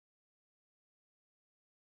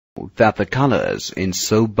that the colors in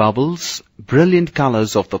soap bubbles, brilliant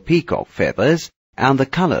colors of the peacock feathers, and the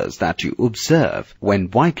colors that you observe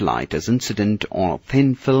when white light is incident on a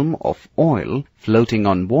thin film of oil floating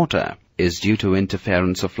on water is due to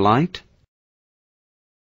interference of light?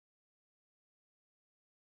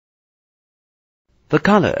 The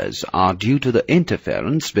colors are due to the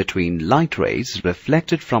interference between light rays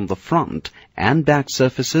reflected from the front and back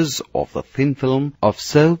surfaces of the thin film of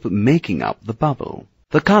soap making up the bubble.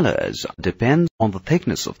 The colors depend on the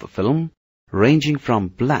thickness of the film, ranging from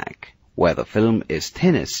black, where the film is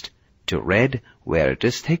thinnest, to red, where it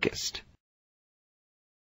is thickest.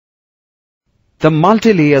 The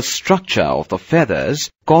multilayer structure of the feathers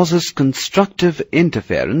causes constructive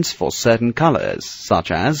interference for certain colors, such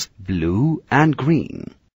as blue and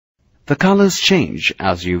green. The colors change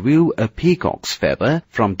as you view a peacock's feather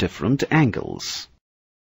from different angles.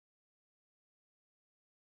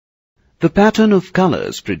 The pattern of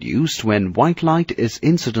colors produced when white light is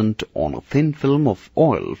incident on a thin film of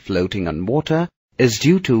oil floating on water is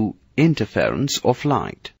due to interference of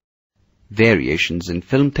light. Variations in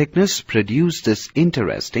film thickness produce this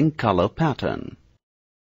interesting color pattern.